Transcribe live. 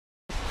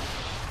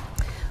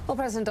Well,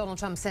 President Donald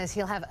Trump says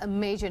he'll have a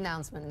major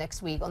announcement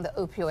next week on the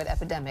opioid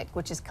epidemic,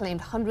 which has claimed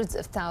hundreds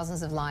of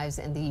thousands of lives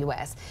in the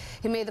U.S.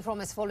 He made the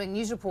promise following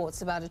news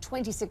reports about a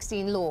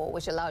 2016 law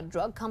which allowed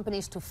drug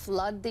companies to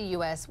flood the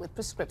U.S. with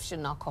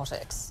prescription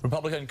narcotics.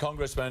 Republican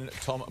Congressman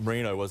Tom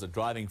Marino was a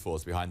driving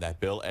force behind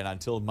that bill, and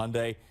until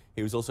Monday,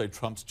 he was also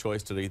Trump's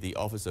choice to lead the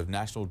Office of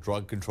National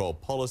Drug Control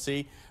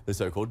Policy, the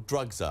so-called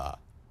drug czar.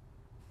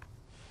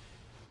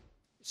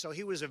 So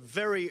he was a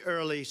very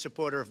early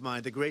supporter of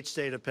mine, the great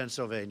state of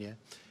Pennsylvania.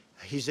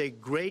 He's a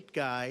great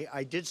guy.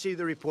 I did see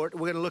the report. We're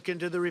going to look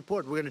into the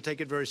report. We're going to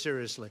take it very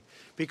seriously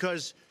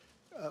because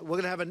we're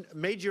going to have a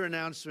major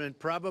announcement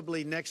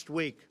probably next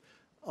week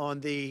on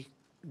the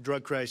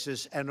drug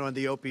crisis and on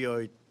the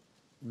opioid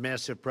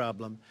massive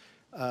problem.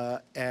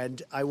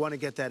 And I want to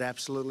get that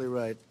absolutely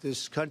right.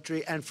 This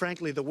country, and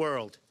frankly, the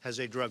world has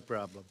a drug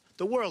problem.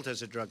 The world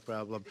has a drug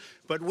problem,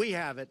 but we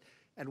have it,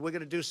 and we're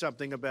going to do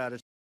something about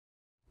it.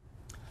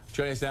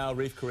 Joining us now,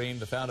 Reef Karim,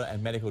 the founder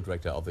and medical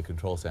director of the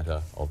Control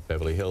Center of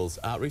Beverly Hills.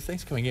 Reef,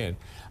 thanks for coming in.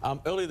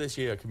 Earlier this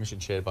year, a commission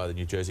chaired by the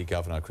New Jersey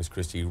Governor, Chris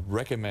Christie,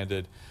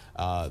 recommended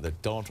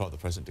that Donald Trump, the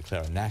president,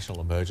 declare a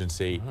national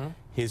emergency.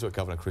 Here's what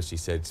Governor Christie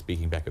said,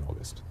 speaking back in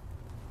August.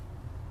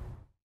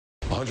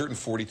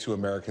 142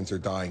 Americans are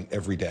dying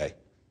every day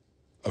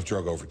of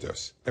drug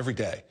overdose, every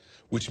day,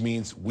 which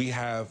means we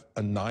have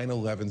a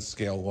 9/11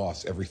 scale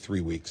loss every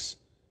 3 weeks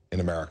in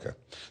America.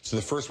 So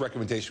the first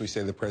recommendation we say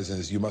to the president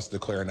is you must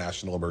declare a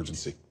national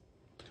emergency,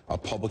 a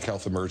public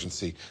health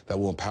emergency that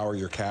will empower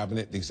your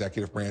cabinet, the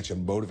executive branch,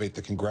 and motivate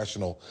the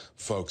congressional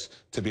folks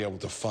to be able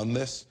to fund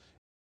this.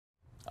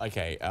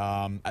 Okay,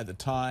 at the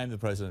time, the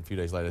president a few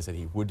days later said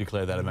he would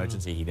declare that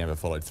emergency. He never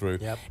followed through.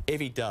 If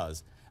he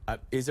does,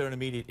 is there an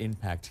immediate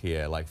impact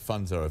here, like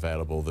funds are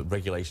available, that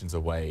regulations are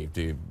waived,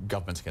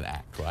 governments can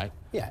act, right?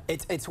 Yeah,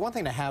 it's one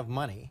thing to have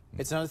money.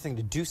 It's another thing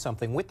to do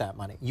something with that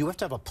money. You have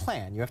to have a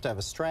plan. You have to have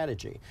a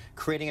strategy.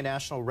 Creating a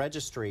national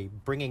registry,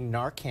 bringing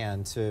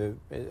Narcan to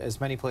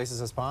as many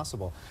places as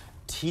possible,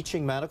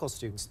 teaching medical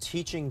students,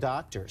 teaching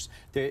doctors,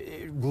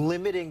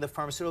 limiting the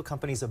pharmaceutical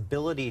companies'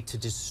 ability to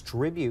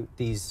distribute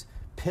these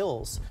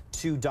pills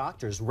to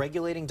doctors,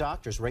 regulating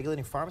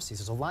pharmacies.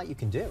 There's a lot you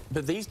can do.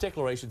 But these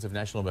declarations of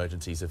national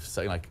emergencies of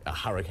something like a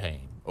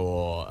hurricane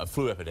or a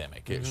flu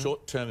epidemic, a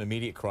short-term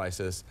immediate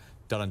crisis,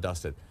 done and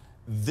dusted.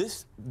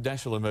 This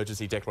national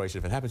emergency declaration,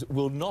 if it happens,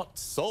 will not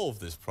solve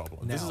this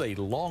problem. No. This is a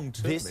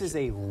long-term issue. This is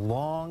a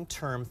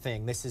long-term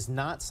thing. This is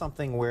not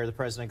something where the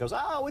president goes,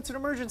 oh, it's an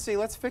emergency,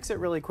 let's fix it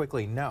really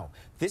quickly. No,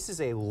 this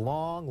is a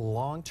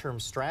long-term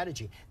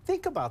strategy.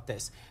 Think about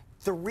this.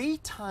 3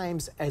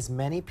 times as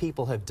many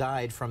people have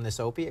died from this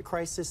opiate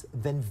crisis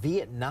than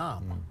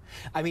Vietnam.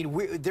 I mean,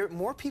 there are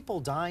more people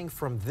dying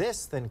from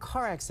this than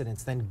car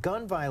accidents, than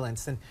gun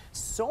violence, and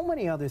so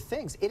many other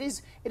things. It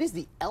is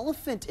the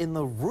elephant in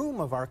the room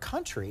of our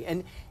country,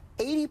 and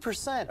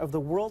 80% of the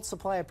world's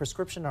supply of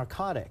prescription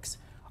narcotics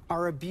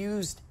are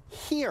abused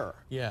here,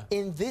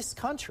 in this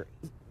country.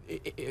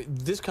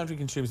 This country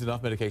consumes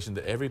enough medication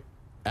that every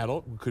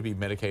adult could be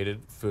medicated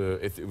for,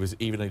 if it was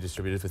evenly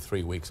distributed, for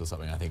 3 weeks or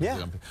something, I think.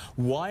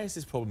 Why is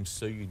this problem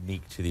so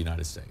unique to the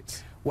United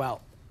States?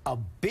 Well, a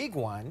big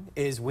one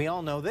is, we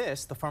all know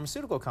this, the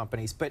pharmaceutical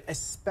companies, but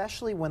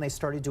especially when they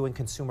started doing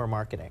consumer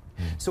marketing.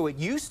 So it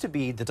used to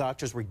be the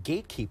doctors were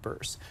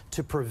gatekeepers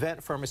to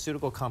prevent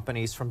pharmaceutical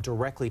companies from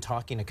directly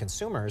talking to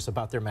consumers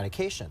about their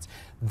medications.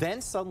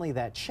 Then suddenly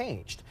that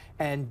changed,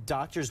 and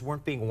doctors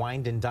weren't being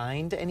wined and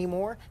dined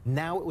anymore.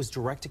 Now it was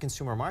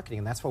direct-to-consumer marketing,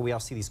 and that's why we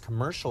all see these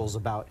commercials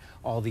about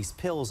all these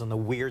pills and the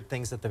weird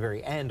things at the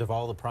very end of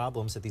all the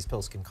problems that these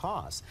pills can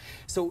cause.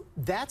 So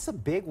that's a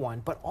big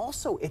one, but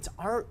also it's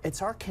our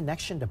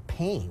connection to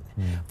pain.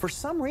 For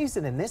some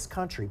reason in this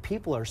country,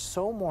 people are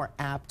so more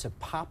apt to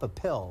pop a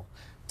pill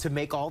to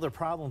make all their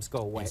problems go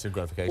away, instant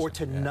gratification, or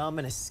to numb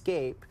and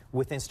escape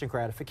with instant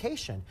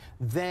gratification,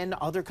 than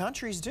other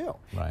countries do.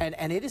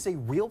 And it is a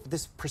real,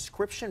 this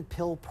prescription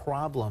pill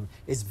problem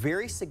is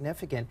very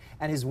significant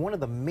and is one of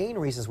the main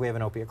reasons we have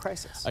an opiate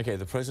crisis. Okay,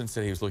 the president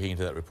said he was looking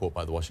into that report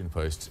by the Washington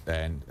Post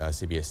and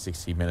CBS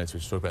 60 Minutes,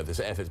 which talked about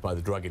this efforts by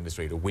the drug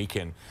industry to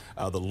weaken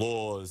the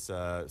laws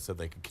so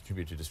they can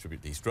continue to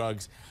distribute these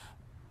drugs.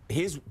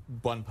 Here's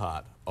one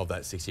part of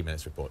that 60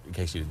 Minutes report, in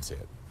case you didn't see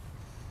it.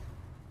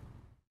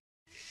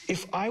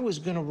 If I was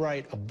going to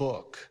write a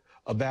book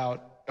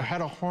about how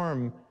to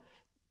harm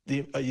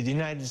the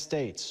United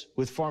States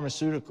with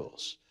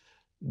pharmaceuticals,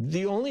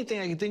 the only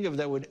thing I can think of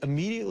that would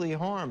immediately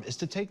harm is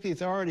to take the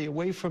authority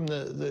away from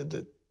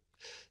the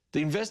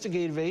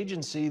investigative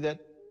agency that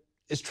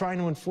is trying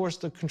to enforce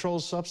the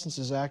Controlled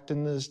Substances Act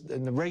and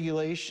the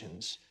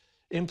regulations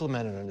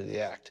implemented under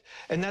the Act.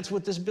 And that's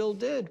what this bill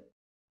did.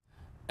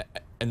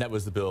 And that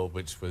was the bill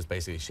which was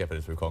basically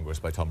shepherded through Congress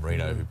by Tom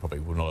Marino, who probably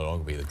will no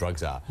longer be the drug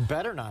czar.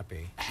 Better not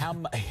be. How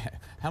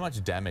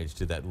much damage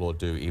did that law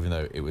do, even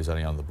though it was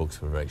only on the books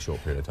for a very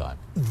short period of time?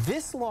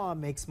 This law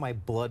makes my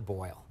blood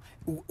boil.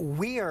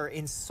 We are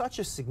in such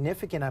a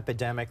significant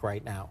epidemic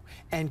right now,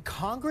 and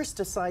Congress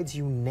decides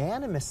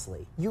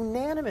unanimously,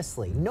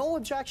 no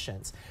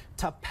objections,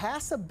 to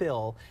pass a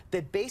bill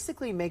that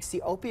basically makes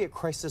the opiate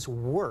crisis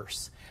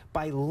worse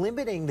by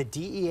limiting the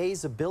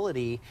DEA's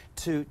ability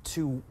to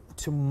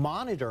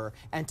monitor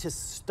and to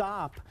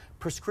stop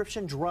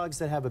prescription drugs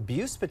that have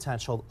abuse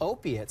potential,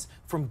 opiates,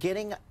 from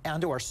getting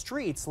onto our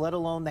streets, let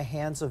alone the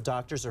hands of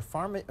doctors or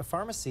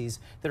pharmacies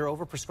that are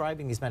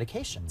overprescribing these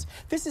medications.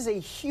 This is a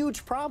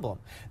huge problem.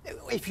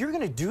 If you're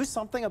going to do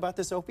something about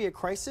this opiate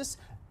crisis,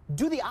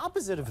 do the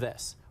opposite of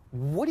this.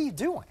 What are you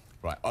doing?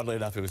 Right. Oddly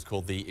enough, it was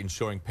called the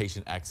Ensuring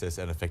Patient Access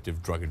and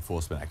Effective Drug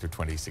Enforcement Act of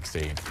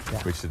 2016,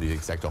 which is the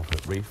exact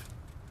opposite. Reef,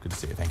 good to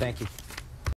see you. Thank you.